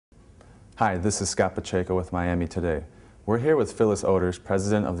Hi, this is Scott Pacheco with Miami Today. We're here with Phillis Oeters,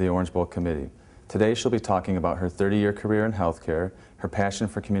 President of the Orange Bowl Committee. Today she'll be talking about her 30-year career in healthcare, her passion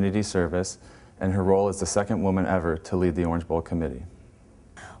for community service, and her role as the second woman ever to lead the Orange Bowl Committee.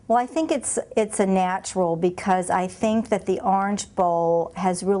 Well, I think it's a natural, because I think that the Orange Bowl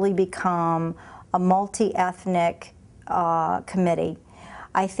has really become a multi-ethnic committee.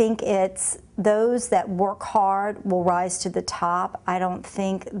 I think it's those that work hard will rise to the top. I don't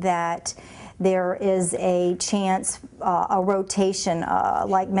think that there is a chance, a rotation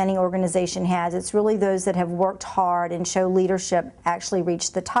like many organizations has. It's really those that have worked hard and show leadership actually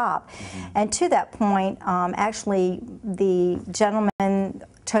reach the top. And to that point, actually the gentleman,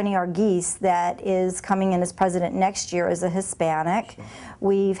 Tony Arguez, that is coming in as president next year, is a Hispanic.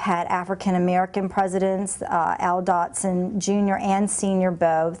 We've had African American presidents, Al Dotson Jr. and Sr.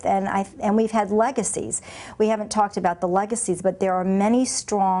 both, and we've had legacies. We haven't talked about the legacies, but there are many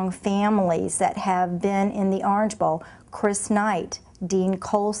strong families that have been in the Orange Bowl. Chris Knight, Dean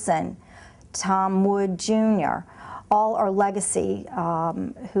Colson, Tom Wood Jr., all are legacy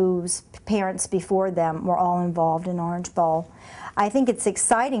whose parents before them were all involved in Orange Bowl. I think it's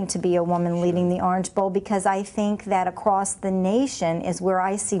exciting to be a woman leading the Orange Bowl, because I think that across the nation is where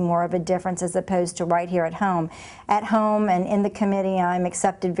I see more of a difference as opposed to right here at home. At home and in the committee, I'm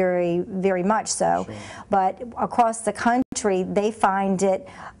accepted very, very much so. Sure. But across the country, they find it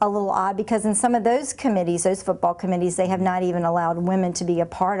a little odd, because in some of those committees, those football committees, they have not even allowed women to be a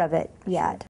part of it yet.